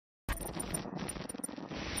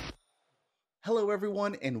Hello,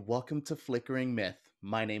 everyone, and welcome to Flickering Myth.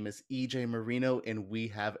 My name is EJ Marino, and we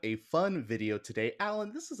have a fun video today.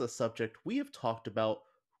 Alan, this is a subject we have talked about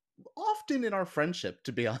often in our friendship,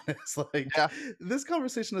 to be honest. Yeah. This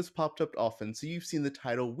conversation has popped up often. So, you've seen the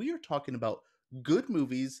title. We are talking about good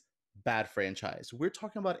movies, bad franchise. We're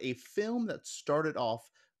talking about a film that started off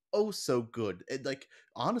oh so good.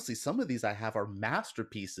 Honestly, some of these I have are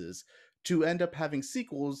masterpieces to end up having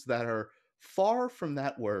sequels that are far from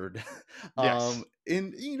that word. Yes.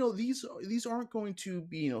 And these aren't going to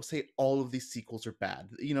be, say all of these sequels are bad.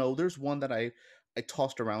 There's one that I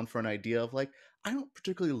tossed around for an idea of like I don't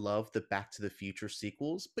particularly love the Back to the Future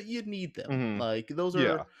sequels, but you need them. Mhm. Like those Yeah.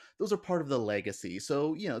 are those are part of the legacy.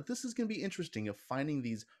 So, this is going to be interesting of finding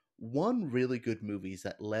these one really good movies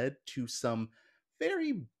that led to some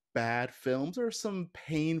very bad films or some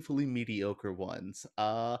painfully mediocre ones.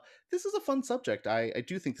 This is a fun subject. I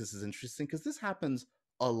do think this is interesting because this happens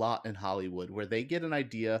a lot in Hollywood where they get an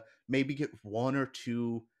idea, maybe get one or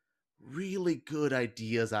two really good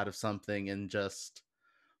ideas out of something and just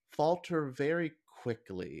falter very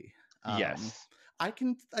quickly. Um, Yes. I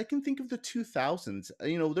can think of the 2000s.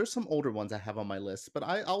 There's some older ones I have on my list, but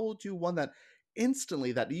I will do one that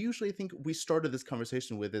instantly that usually I think we started this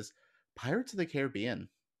conversation with is Pirates of the Caribbean.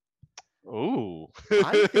 Ooh.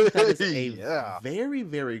 I think that is a Yeah. very,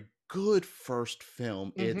 very good first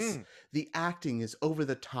film. It's Mhm. the acting is over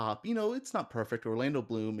the top. It's not perfect. Orlando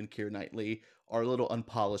Bloom and Keira Knightley are a little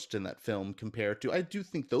unpolished in that film compared to I do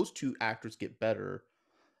think those two actors get better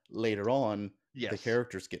later on. The Yes.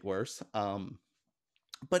 characters get worse.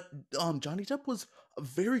 But Johnny Depp was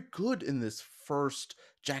very good in this first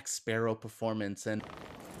Jack Sparrow performance, and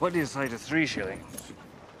What do you say to 3 shillings?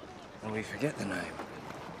 And we forget the name.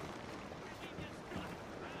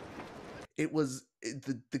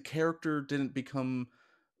 the character didn't become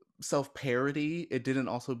self-parody. It didn't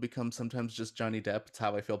also become sometimes just Johnny Depp. It's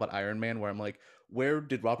how I feel about Iron Man, where I'm like, where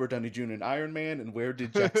did Robert Downey Jr. and Iron Man, and where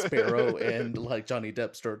did Jack Sparrow and like Johnny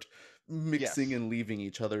Depp start mixing Yes. and leaving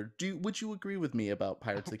each other? Would you agree with me about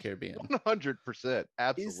Pirates of the Caribbean? 100%. Is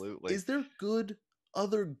Absolutely. is there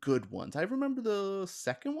other good ones? I remember the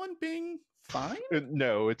second one being fine.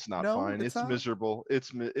 No, it's not No, fine. it's It's not. miserable.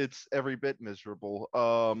 It's every bit miserable.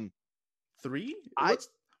 Three? I What's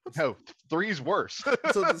no, three's worse.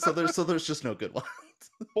 so there's just no good ones.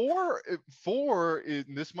 Four,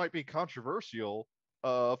 and this might be controversial.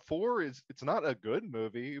 Four is it's not a good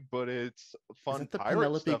movie, but it's Is fun that the pirate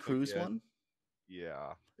Penelope stuff Cruz again. one?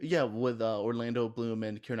 Yeah. Yeah, with Orlando Bloom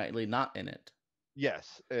and Keira Knightley not in it.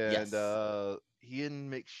 Yes, and Yes. Ian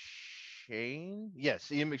McShane.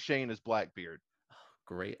 Yes, Ian McShane is Blackbeard.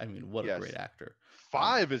 Great. I mean, what a great Yes, actor. Um,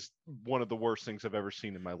 five is one of the worst things I've ever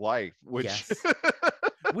seen in my life. Which, yes.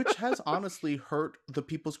 Which has honestly hurt the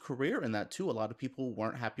people's career in that too. A lot of people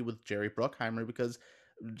weren't happy with Jerry Bruckheimer because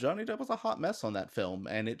Johnny Depp was a hot mess on that film,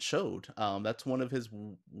 and it showed. That's one of his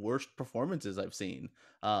worst performances I've seen.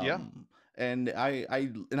 yeah, And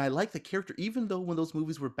I like the character, even though when those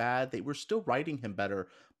movies were bad, they were still writing him better.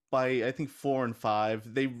 By I think four and five,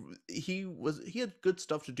 he had good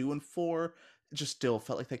stuff to do in four. It just still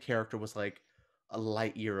felt like the character was like a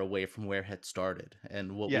light year away from where it had started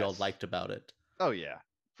and what we all yes, liked about it. oh yeah,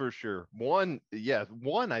 for sure. One, yeah,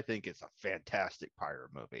 one I think is a fantastic pirate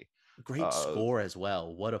movie. Great Uh, score as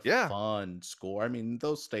well. What a yeah, fun score. I mean,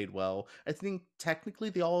 those stayed well. I think technically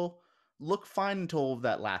they all look fine until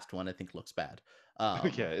that last one I think looks bad. yeah, Um,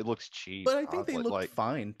 it looks cheap. but I think they looked Like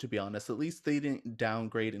fine, to be honest. At least they didn't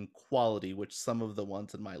downgrade in quality, which some of the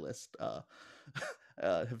ones in my list have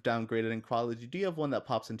downgraded in quality. Do you have one that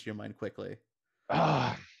pops into your mind quickly?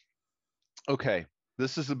 ah, okay.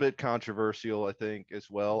 This is a bit controversial, I think, as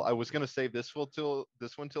well. I was gonna save this one till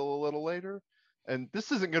a little later, and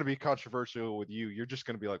this isn't gonna be controversial with you. You're just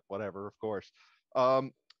gonna be like, whatever, of course.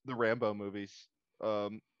 Um, the Rambo movies.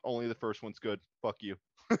 Only the first one's good. Fuck you.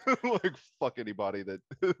 Like fuck anybody that,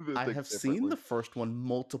 that I thinks have seen differently. the first one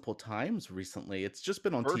multiple times recently. It's just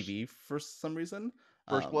been on First TV for some reason.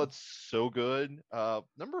 First Um, Blood's so good.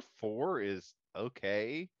 Number four is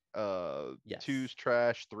okay. yes. Two's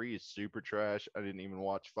trash. Three is super trash. I didn't even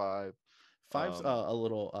watch five. Five's Um, a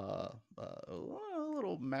little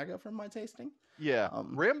MAGA for my tasting. yeah,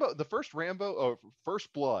 Um, Rambo. The first Rambo. Oh,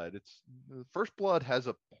 First Blood. First Blood has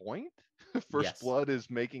a point. First yes. Blood is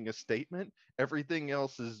making a statement. Everything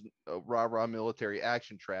else is rah rah military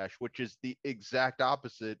action trash, which is the exact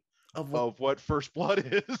opposite Of what? of what First Blood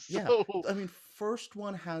is. Yeah. So I mean, first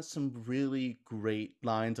one has some really great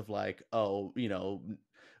lines of like, oh,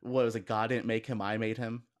 what was it? God didn't make him, I made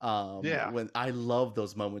him. yeah, When I love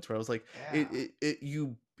those moments where I was like, yeah,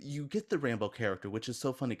 you get the Rambo character, which is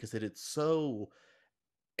so funny because it is so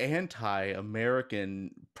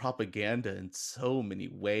anti-American propaganda in so many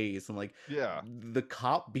ways, and like Yeah. the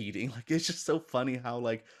cop beating, like it's just so funny how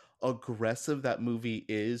like aggressive that movie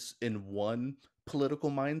is in one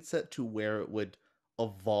political mindset to where it would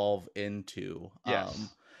evolve into.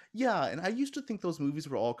 Yes. Yeah, and I used to think those movies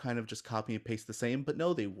were all kind of just copy and paste the same, but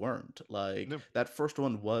no, they weren't. Like No. that first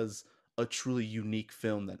one was a truly unique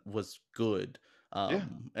film that was good. Yeah.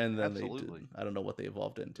 And then they did, Absolutely. I don't know what they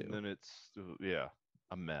evolved And into. then it's yeah,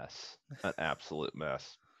 a mess, an absolute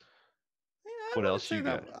mess. Yeah, What else you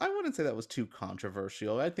got? I wouldn't say that was too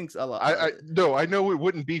controversial. I think a lot. I no, I know it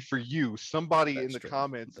wouldn't be for you. Somebody in That's the true.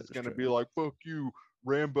 comments That is is gonna true. be like, "Fuck you,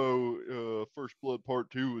 Rambo, First Blood Part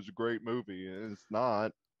 2 is a great movie," and it's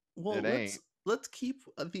not. Well, It ain't. let's keep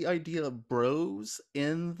the idea of bros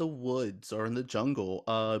in the woods or in the jungle.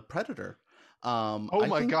 Predator. Oh I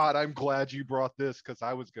my think god, I'm glad you brought this because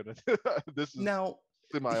I was gonna. This is now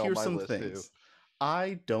semi on here's my some list too. things.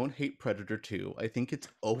 I don't hate Predator 2. I think it's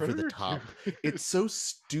over the Predator 2. top. It's so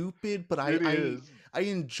stupid, but It is. I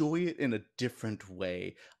enjoy it in a different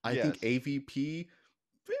way. I think Yes. AVP,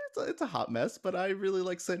 it's a hot mess, but I really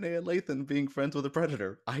like Sydney and Lathan being friends with a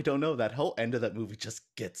predator. I don't know, that whole end of that movie just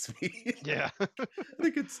gets me. Yeah. I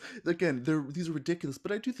think it's, again, these are ridiculous,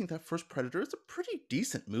 but I do think that first Predator is a pretty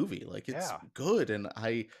decent movie. Like it's Yeah. good, and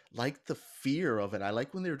I like the fear of it. I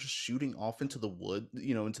like when they're just shooting off into the wood,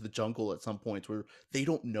 into the jungle at some points where they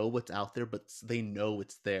don't know what's out there, but they know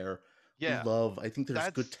it's there. Yeah. I think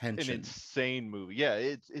there's good That's an tension. insane movie. Yeah,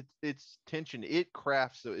 it's tension. It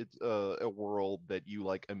crafts it's a world that you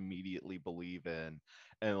like immediately believe in,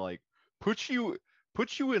 and like puts you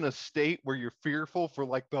puts you in a state where you're fearful for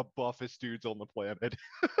like the buffest dudes on the planet.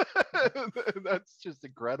 That's just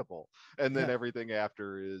incredible. And then Yeah, everything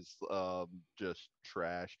after is just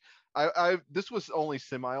trash. I this was only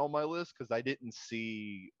semi on my list because I didn't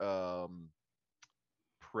see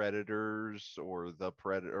Predators or the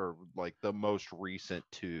Predator or like the most recent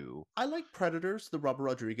two. I like Predators, the Robert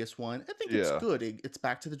Rodriguez one. I think it's Yeah. good. It's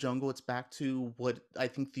back to the jungle. It's back to what I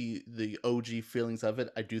think the OG feelings of it.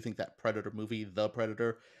 I do think that Predator movie, The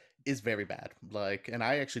Predator, is very bad. Like, and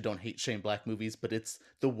I actually don't hate Shane Black movies, but it's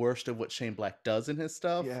the worst of what Shane Black does in his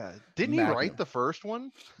stuff. Yeah. Didn't he write Magnum. the first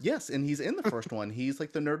one? Yes, and he's in the first one. He's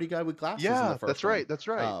like the nerdy guy with glasses in the Yeah, first that's one. right. That's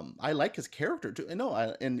right. I like his character too. No,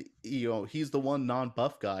 and he's the one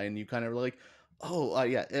non-buff guy, and you kind of like, oh,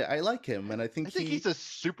 yeah, I like him, and I think I think he. he's a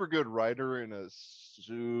super good writer and a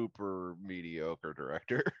super mediocre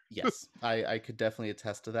director. Yes, I could definitely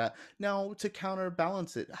attest to that. Now, to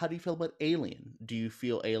counterbalance it, how do you feel about Alien? Do you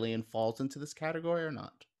feel Alien falls into this category or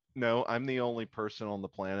not? No, I'm the only person on the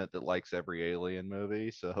planet that likes every alien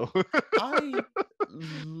movie, so I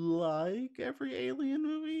like every Alien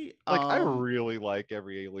movie. like I really like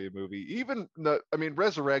every alien movie. Even the I mean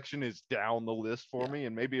Resurrection is down the list for Yeah. me,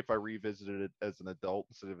 and maybe if I revisited it as an adult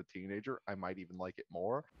instead of a teenager, I might even like it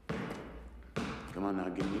more. Come on now,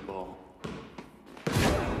 give me the ball.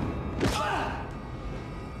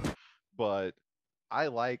 But I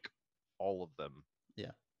like all of them.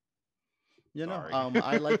 Yeah. Sorry.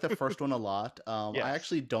 I like the first one a lot. I Yes.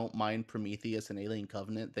 actually don't mind Prometheus and Alien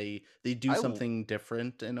Covenant. They do I l- something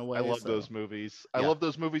different in a I way, love so those movies. I yeah. love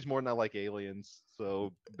those movies more than I like aliens.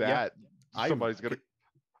 So Yeah. that I somebody's gonna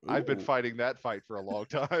I've been Ooh. fighting that fight for a long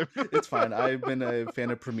time. It's fine. I've been a fan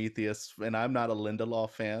of Prometheus, and I'm not a Lindelof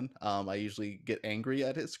fan. I usually get angry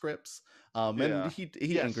at his scripts, and Yeah. he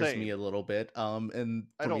Yeah, angers me same. a little bit. In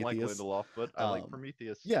I don't like Prometheus, Lindelof, but I like um,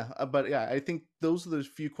 Prometheus. yeah, but yeah, I think those are the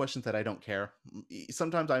few questions that I don't care.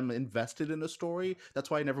 Sometimes I'm invested in a story. That's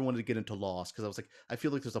why I never wanted to get into Lost, because I was like, I feel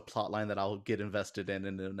like there's a plot line that I'll get invested in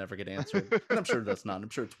and it'll never get answered. And I'm sure that's not. I'm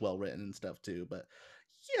sure it's well written and stuff too. But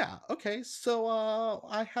yeah, okay. So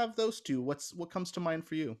I have those two. What comes to mind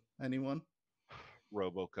for you? Anyone?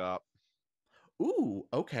 RoboCop. Ooh,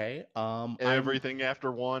 okay. Everything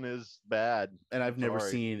after one is bad. And I'm I've never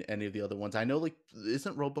sorry. seen any of the other ones. I know, like,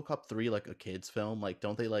 isn't RoboCop 3 like a kids film? Like,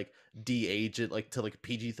 don't they like de-age it like to like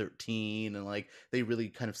PG-13, and like they really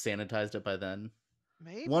kind of sanitized it by then?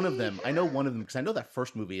 One of Maybe. them, I know one of them, because I know that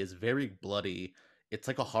first movie is very bloody. It's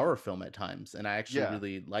like a horror film at times, and I actually Yeah.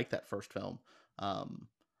 really like that first film. Um,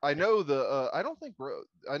 I know the I don't think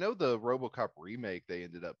I know the RoboCop remake they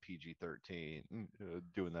ended up PG-13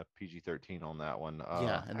 doing the PG-13 on that one.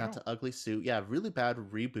 yeah, and I that's don't an ugly suit. Yeah, really bad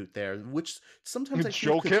reboot there, which sometimes I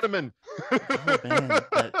feel Joel could. Kinnaman. Oh man,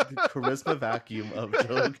 that charisma vacuum of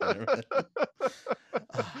Joe Kinnaman.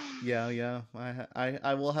 Yeah, yeah.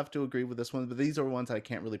 I will have to agree with this one, but these are ones I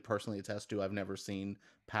can't really personally attest to. I've never seen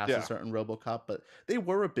past a Yeah. certain RoboCop, but they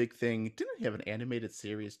were a big thing. Didn't he have an animated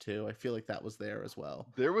series too? I feel like that was there as well.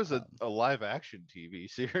 There was Um, a live action TV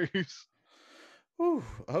series. Ooh,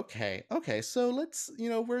 okay. So let's,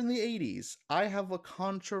 we're in the 80s. I have a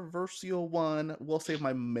controversial one. We'll save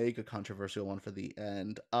my mega controversial one for the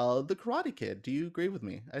end. The Karate Kid. Do you agree with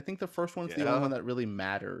me? I think the first one's the only one Yeah. that really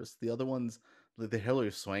matters. The other ones, like the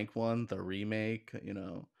Hilary Swank one, the remake, Yeah.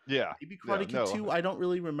 maybe Yeah. Karate Kid No. 2. I don't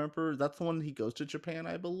really remember. That's the one he goes to Japan,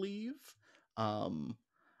 I believe. Um,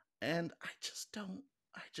 and I just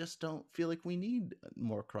don't feel like we need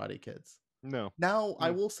more Karate Kids. No. Now, I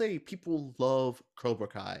No. will say people love Cobra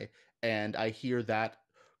Kai, and I hear that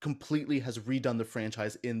completely has redone the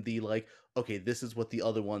franchise in the like, okay, this is what the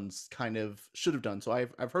other ones kind of should have done. So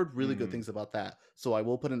I've heard really good Mm, things about that. So I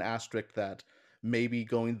will put an asterisk that maybe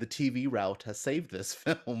going the TV route has saved this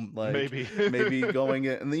film. Like maybe. maybe going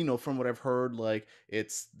it, and from what I've heard, like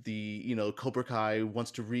it's the Cobra Kai wants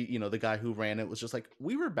to the guy who ran it was just like,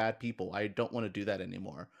 we were bad people. I don't want to do that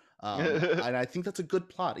anymore. And I think that's a good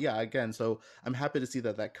plot. Yeah, again, so I'm happy to see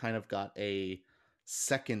that that kind of got a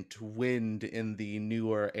second wind in the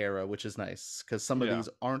newer era, which is nice because some of Yeah. these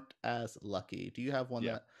aren't as lucky. Do you have one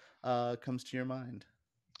Yeah. that comes to your mind?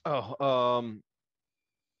 Oh,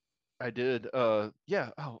 I did. Yeah.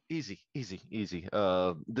 Oh, easy, easy, easy.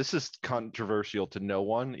 This is controversial to no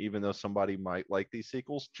one, even though somebody might like these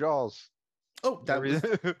sequels. Jaws. Oh,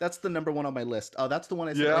 Everything. that's the number one on my list. That's the one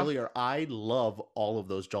I said Yeah. earlier. I love all of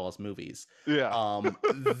those Jaws movies. Yeah.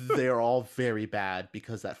 They're all very bad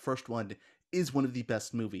because that first one is one of the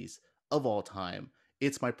best movies of all time.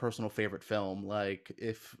 It's my personal favorite film. Like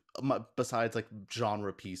if besides like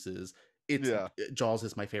genre pieces, it's Yeah. Jaws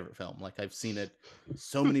is my favorite film. Like I've seen it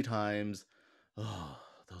so many times. Oh,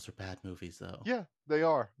 those are bad movies though. Yeah, they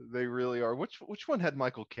are. They really are. Which one had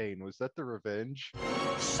Michael Caine? Was that The Revenge?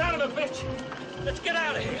 Son of a bitch! Let's get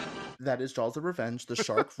out of here! That is Jaws of Revenge. The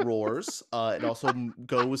shark roars. It also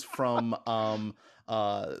goes from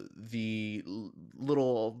the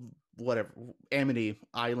little whatever Amity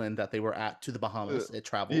Island that they were at to the Uh, Bahamas. It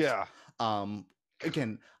travels. yeah. Um,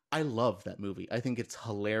 again, I love that movie. I think it's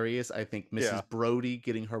hilarious. I think Mrs. Yeah. Brody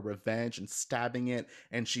getting her revenge and stabbing it,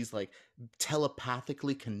 and she's like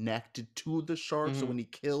telepathically connected to the shark. So Hmm. when he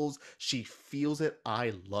kills, she feels it.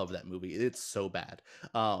 I love that movie. It's so bad.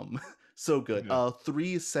 So good. Yeah.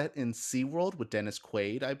 3 is set in SeaWorld with Dennis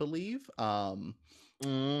Quaid, I believe.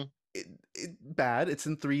 Mm, Bad. It's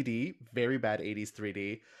in 3D. Very bad 80s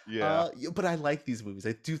 3D. yeah. But I like these movies.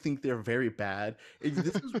 I do think they're very bad.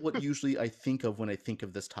 This is what usually I think of when I think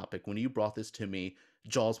of this topic. When you brought this to me,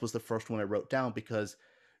 Jaws was the first one I wrote down because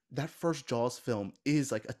that first Jaws film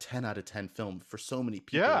is like a 10 out of 10 film for so many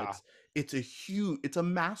people. Yeah. It's a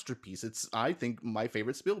masterpiece. It's I think my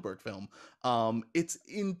favorite Spielberg film. It's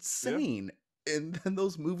Yeah. insane. And then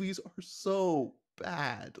those movies are so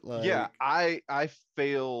bad. Yeah. Like I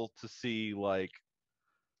fail to see like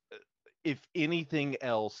if anything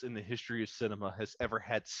else in the history of cinema has ever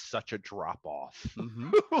had such a drop off.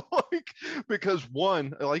 mhm. Like because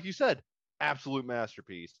one, like you said, absolute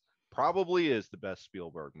masterpiece. Probably is the best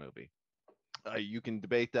Spielberg movie. You can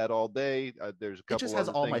debate that all day. There's a It just couple has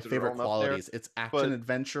other all my things that are favorite on up there, qualities. It's action but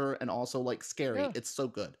adventure and also like scary. yeah, It's so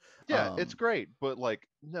good. yeah, it's great. But like,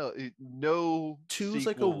 no Two's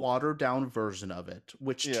like a sequels. watered down version of it,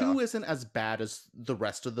 which Yeah, two isn't as bad as the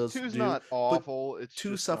rest of those two's do, not but awful. It's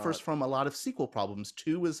two just suffers not. from a lot of sequel problems.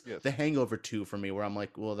 Two is Yes. the Hangover 2 for me, where I'm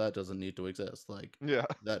like, well, that doesn't need to exist. Like Yeah.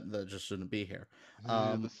 that just shouldn't be here. These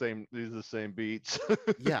are the Um, same. These are the same beats.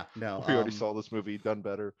 yeah, no, We already saw this movie done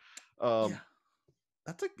better. Um, yeah,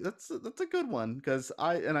 that's a good one because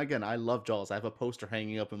and again I love Jaws. I have a poster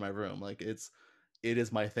hanging up in my room. Like it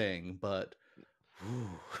is my thing, but. Whew.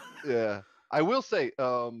 yeah, I will say,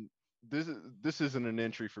 this isn't an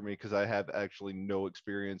entry for me because I have actually no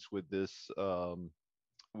experience with this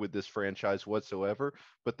franchise whatsoever.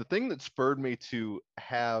 But the thing that spurred me to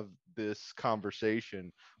have this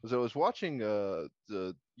conversation was I was watching the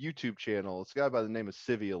YouTube channel. It's a guy by the name of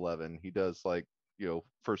Civi11. He does like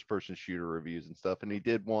first person shooter reviews and stuff, and he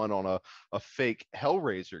did one on a fake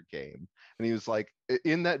Hellraiser game. And he was like,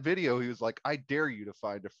 in that video he was like, I dare you to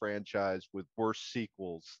find a franchise with worse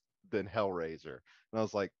sequels than Hellraiser. And I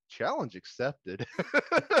was like, challenge accepted.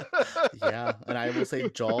 Yeah, and I will say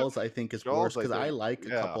Jaws I think is worse Jaws, I because I think. like a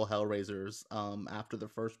Yeah. couple Hellraisers after the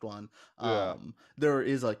first one. Yeah. There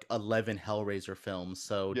is like 11 Hellraiser films,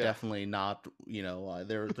 so Yeah. definitely not,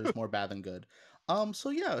 there's more bad than good. So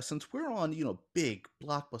yeah, since we're on, big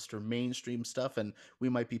blockbuster mainstream stuff and we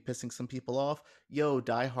might be pissing some people off, yo,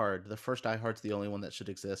 Die Hard, the first Die Hard's the only one that should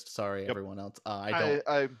exist. Sorry Yep. everyone else. I don't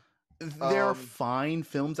I they're um fine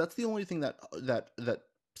films. That's the only thing that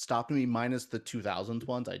stopped me, minus the 2000s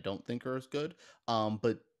ones. I don't think are as good.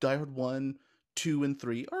 But Die Hard 1, 2, and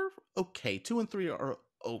 3 are okay. 2 and 3 are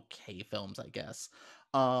okay films, I guess.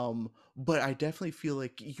 But I definitely feel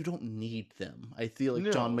like you don't need them. I feel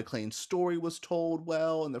like John No. McClane's story was told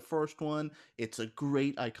well in the first one. It's a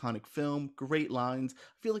great iconic film, great lines.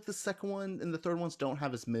 I feel like the second one and the third ones don't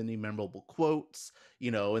have as many memorable quotes,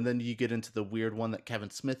 and then you get into the weird one that Kevin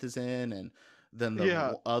Smith is in, and then the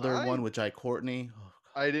Yeah, other I one with Jai Courtney. Oh,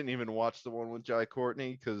 I didn't even watch the one with Jai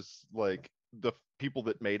Courtney because like the people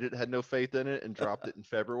that made it had no faith in it and dropped it in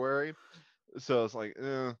February. So it's like,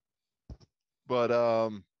 but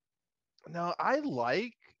no, I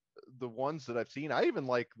like the ones that I've seen. I even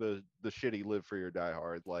like the shitty Live Free or Die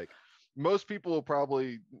Hard. Like most people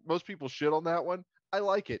shit on that one. I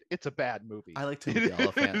like it. It's a bad movie. I like Timothy It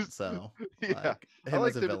Oliphant, is, so yeah. like I him as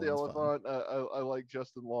like a Timothy villain's fun. Oliphant. I like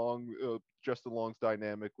Justin Long. Justin Long's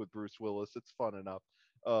dynamic with Bruce Willis. It's fun enough.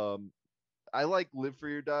 Um, I like Live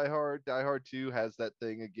Free or Die Hard. Die Hard 2 has that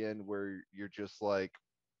thing again where you're just like,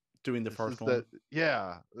 Doing the this is first one. that,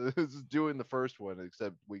 yeah, this is doing the first one,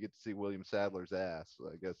 except we get to see William Sadler's ass. So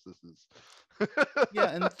I guess this is.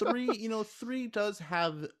 Yeah, and three, three does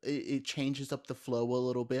have it changes up the flow a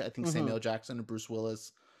little bit. I think Hmm. Samuel Jackson and Bruce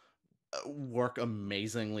Willis work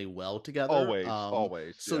amazingly well together.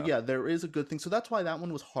 Always, So yeah. yeah, there is a good thing. So that's why that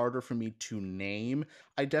one was harder for me to name.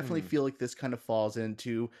 I definitely Hmm. feel like this kind of falls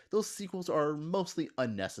into those sequels are mostly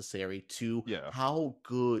unnecessary to Yeah, how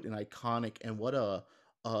good and iconic and what a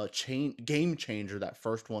game changer that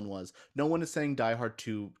first one was. No one is saying Die Hard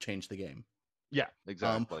 2 changed the game. yeah,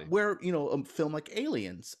 exactly. Where a film like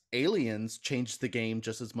Aliens changed the game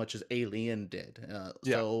just as much as Alien did. Yeah,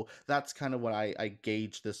 So that's kind of what I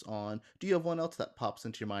gauge this on. Do you have one else that pops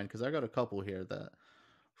into your mind? Because I got a couple here that.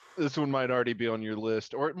 this one might already be on your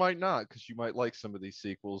list, or it might not, because you might like some of these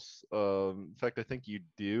sequels. In fact, I think you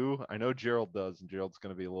do. I know Gerald does, and Gerald's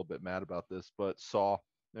going to be a little bit mad about this, but Saw,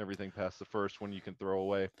 everything past the first one you can throw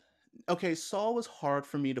away. Okay, Saw was hard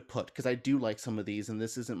for me to put because I do like some of these, and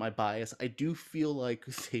this isn't my bias. I do feel like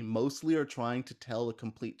they mostly are trying to tell a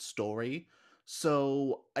complete story.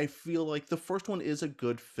 So I feel like the first one is a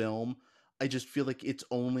good film. I just feel like it's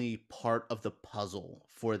only part of the puzzle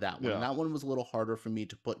for that one. And Yeah, that one was a little harder for me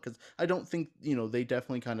to put because I don't think, they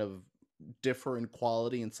definitely kind of differ in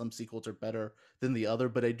quality and some sequels are better than the other,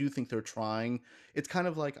 but I do think they're trying. It's kind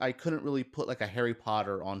of like I couldn't really put like a Harry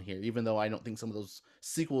Potter on here, even though I don't think some of those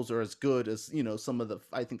sequels are as good as, some of the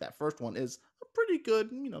I think that first one is a pretty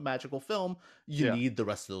good, magical film. You yeah. need the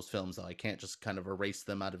rest of those films though. I can't just kind of erase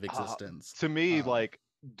them out of uh, existence. to me, Um like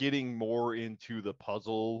getting more into the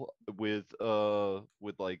puzzle with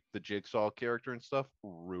like the Jigsaw character and stuff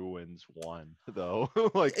ruins one though.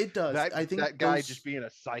 Like it does. that I think that guy just those being a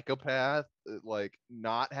psychopath, like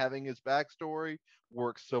not having his backstory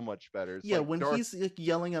works so much better. It's Yeah, like when Darth. he's like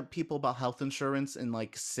yelling at people about health insurance in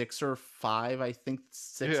like six or five, I think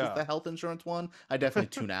six is Yeah. the health insurance one. I definitely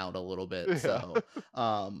tune out a little bit. Yeah. So,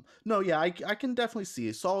 no, yeah, I can definitely see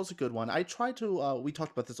it. Saul is a good one. I try to, we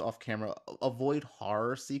talked about this off camera, avoid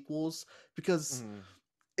horror sequels because Mhm.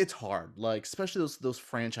 it's hard. Like, especially those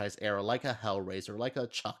franchise era, like a Hellraiser, like a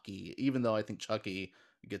Chucky. Even though I think Chucky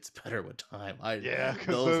gets better with time, Yeah, because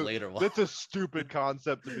those later ones. that's a stupid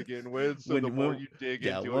concept to begin with. So the more when you dig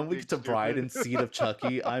yeah, into it when we being get to Bride stupid. and Seed of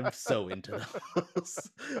Chucky, I'm so into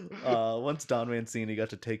those. Once Don Mancini got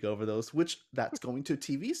to take over those, which that's going to a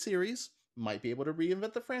TV series, might be able to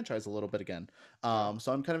reinvent the franchise a little bit again. Yeah.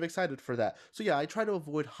 So I'm kind of excited for that. So yeah, I try to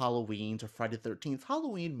avoid Halloween to Friday the 13th.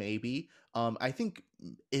 Halloween maybe. I think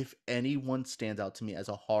if anyone stands out to me as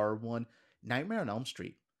a horror one, Nightmare on Elm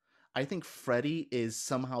Street. I think Freddy is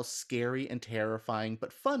somehow scary and terrifying,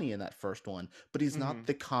 but funny in that first one. But he's not Hmm.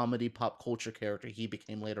 the comedy pop culture character he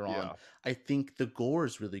became later on. Yeah. I think the gore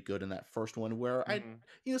is really good in that first one, where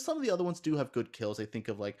Hmm. some of the other ones do have good kills. I think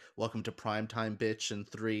of like Welcome to Primetime Bitch and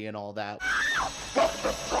 3 and all that, Welcome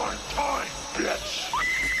to prime time, bitch!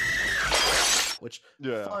 which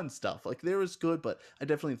Yeah. fun stuff. Like there is good, but I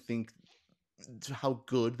definitely think how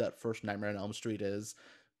good that first Nightmare on Elm Street is,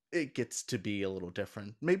 it gets to be a little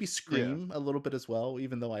different. Maybe Yeah. Scream a little bit as well,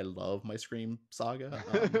 even though I love my Scream saga.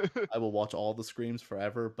 I will watch all the Screams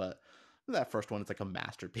forever, but that first one is like a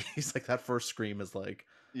masterpiece. Like that first Scream is like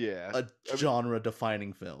Yeah. a I mean, genre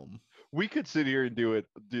defining film. we could sit here and do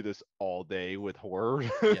this all day with horror.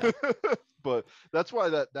 Yeah. But that's why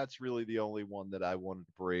that's really the only one that I wanted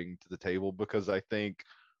to bring to the table, because I think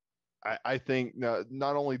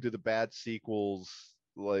not only do the bad sequels,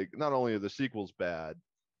 like not only are the sequels bad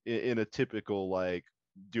in a typical like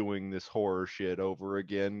doing this horror shit over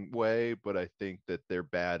again way, but I think that they're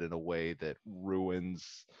bad in a way that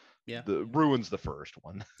Yeah. ruins the first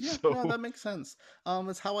one. Yeah, So no, that makes sense.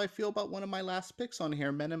 It's how I feel about one of my last picks on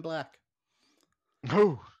here, Men in Black.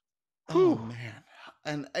 oh, Oh whew, man.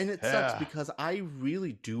 And it sucks Yeah. because I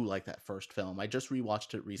really do like that first film. I just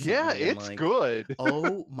rewatched it Yeah, recently and it's like, good.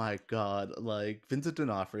 oh my god, like Vincent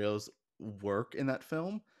D'Onofrio's work in that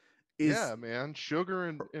film is Yeah, man. Sugar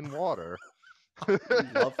and water. I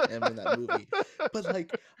love him in that movie. But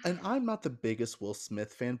like, and I'm not the biggest Will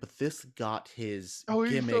Smith fan, but this got his Oh,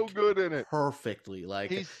 he's so gimmick good in it. perfectly. Like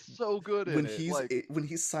He's so good in it. Like, when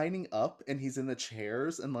he's signing up and he's in the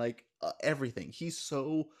chairs and like everything. He's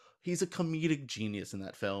a comedic genius in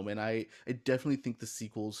that film, and I definitely think the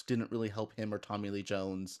sequels didn't really help him or Tommy Lee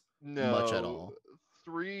Jones much at no, all.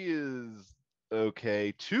 3 is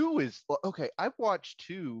okay. 2 is okay. I watched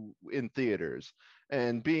 2 in theaters,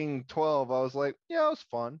 and being 12, I was like, yeah, it was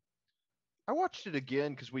fun. I watched it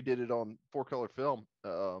again because we did it on 4 color film,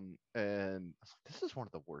 and I was like, this is one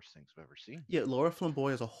of the worst things I've ever seen. Yeah, Laura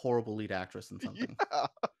Flamboy is a horrible lead actress in something. Yeah,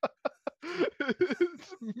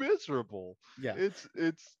 it's miserable. Yeah,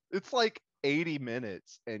 It's like 80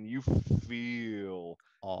 minutes, and you feel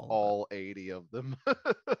all of it. all 80 of them.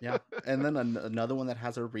 Yeah, and then another one that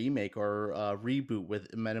has a remake or a reboot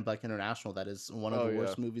with Men in Black International that is one of Oh the yeah.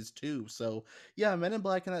 worst movies too. So yeah, Men in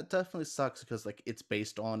Black, and that definitely sucks because like it's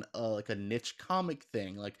based on like a niche comic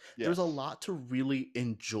thing. Like there's a Yes. lot to really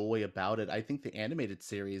enjoy about it. I think the animated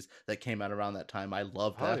series that came out around that time, I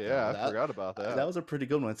loved Oh that yeah, film. I forgot about That that. was a pretty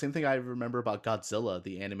good one. Same thing I remember about Godzilla,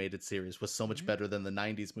 the animated series, was so much Mhm. better than the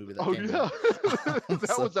 '90s movie that Oh came yeah. out. That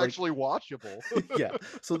So was like actually watchable. yeah.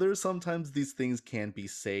 So there's sometimes these things can be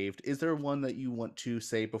saved. Is there one that you want to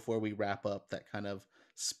say before we wrap up that kind of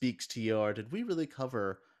speaks to you, or did we really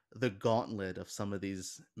cover the gauntlet of some of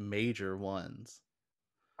these major ones?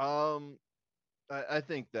 um I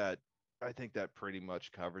think that pretty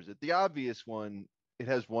much covers it. The obvious one, it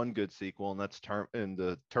has one good sequel, and that's in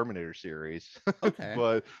the Terminator series. Okay.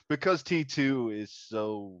 But because T2 is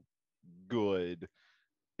so good,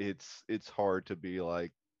 it's hard to be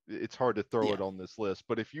like, it's hard to throw it Yeah. on this list.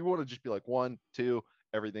 But if you want to just be like 1, 2,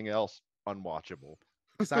 everything else unwatchable.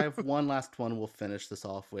 Because I have one last one we'll finish this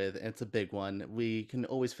off with, and it's a big one. We can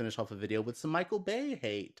always finish off a video with some Michael Bay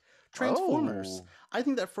hate. Transformers. Oh, I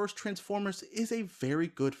think that first Transformers is a very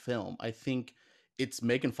good film. I think it's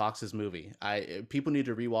Megan Fox's movie. I People need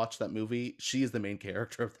to rewatch that movie. She is the main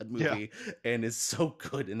character of that yeah, movie and is so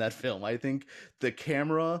good in that film. I think the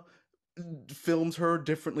camera films her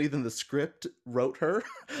differently than the script wrote her.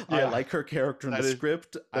 I yeah, like her character in the that is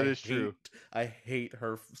script. that is true. I hate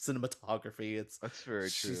her cinematography. That's very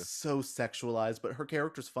She's true. so sexualized, but her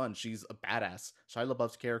character's fun. She's a badass. Shia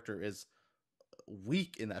LaBeouf's character is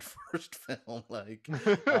weak in that first film. Like,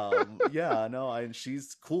 yeah, no,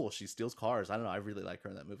 she's cool. She steals cars. I don't know. I really like her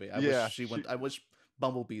in that movie. Yeah, I wish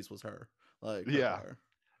Bumblebee's was her, like her yeah. car.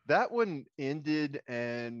 That one ended,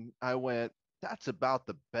 and I went, that's about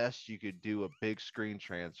the best you could do a big screen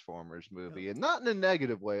Transformers Yep. movie, and not in a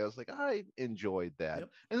negative way. I was like, I enjoyed that. Yep.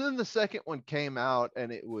 And then the second one came out,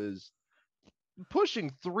 and it was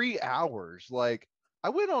pushing 3 hours. Like, I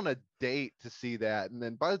went on a date to see that, and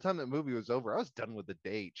then by the time that movie was over, I was done with the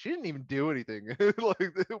date. She didn't even do anything.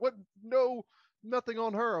 Like, what? No, nothing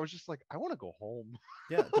on her. I was just like, I want to go home.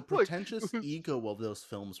 Yeah, the Like, pretentious ego of those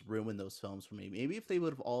films ruined those films for me. Maybe if they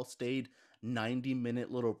would have all stayed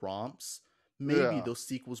 90-minute little romps, maybe yeah, those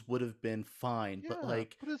sequels would have been fine. But yeah.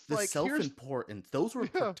 like But it's the like, here's, self-importance, those were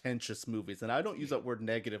yeah. pretentious movies, and I don't use that word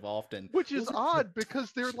negative often. Which is Those are odd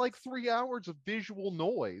because they're like pretentious. 3 hours of visual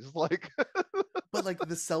noise. Like, But like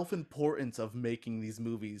the self-importance of making these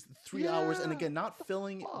movies 3 hours, and yeah, again, not what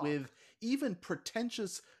filling the with fuck? even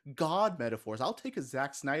pretentious god metaphors. I'll take a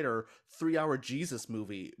Zack Snyder 3-hour Jesus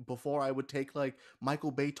movie before I would take like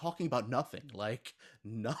Michael Bay talking about nothing, like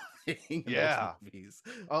nothing in those Yeah. movies.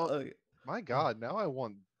 Oh uh, my God! Now I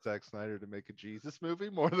want Zack Snyder to make a Jesus movie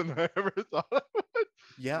more than I ever thought I would. But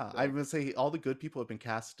yeah, I would say all the good people have been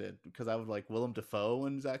casted because I would like Willem Dafoe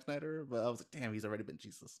and Zack Snyder, but I was like, damn, he's already been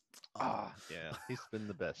Jesus. yeah, he's been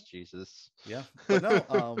the best Jesus. Yeah, but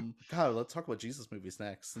no, God, let's talk about Jesus movies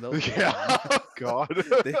next. Those will be Yeah, fun. God.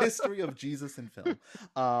 The history of Jesus in film.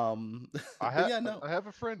 Um, but yeah, no. I have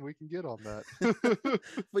a friend we can get on that.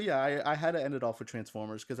 But yeah, I had to end it off with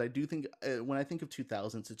Transformers because I do think when I think of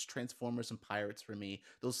 2000s, it's Transformers and Pirates for me.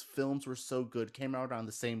 Those films were so good, came out around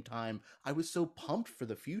the same time. I was so pumped for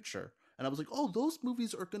the future. And I was like, oh, those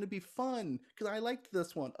movies are going to be fun because I liked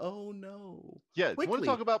this one. Oh, no. Yeah, you want to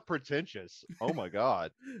talk Quickly. about pretentious? Oh my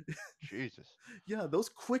God, Jesus. Yeah, those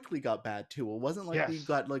quickly got bad too. It wasn't like we Yes.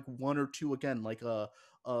 got like one or two again, like a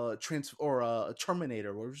trans or a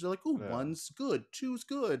Terminator, where it was like, oh, Yeah. one's good, two's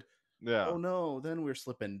good. Yeah. Oh no, then we're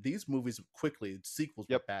slipping. These movies quickly, sequels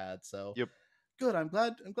were Yep. bad. So Yep. Good. I'm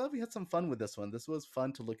glad. I'm glad we had some fun with this one. This was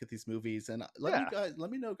fun to look at these movies, and Yeah. let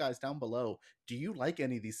me know, guys, down below. Do you like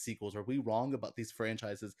any of these sequels? Are we wrong about these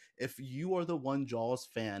franchises? If you are the one Jaws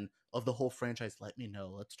fan of the whole franchise, let me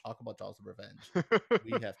know. Let's talk about Jaws of Revenge.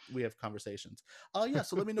 We have conversations. Yeah.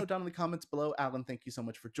 So let me know down in the comments below. Alan, thank you so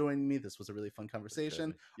much for joining me. This was a really fun conversation.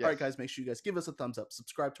 me. All Yes. right, guys, make sure you guys give us a thumbs up,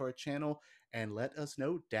 subscribe to our channel, and let us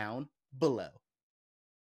know down below.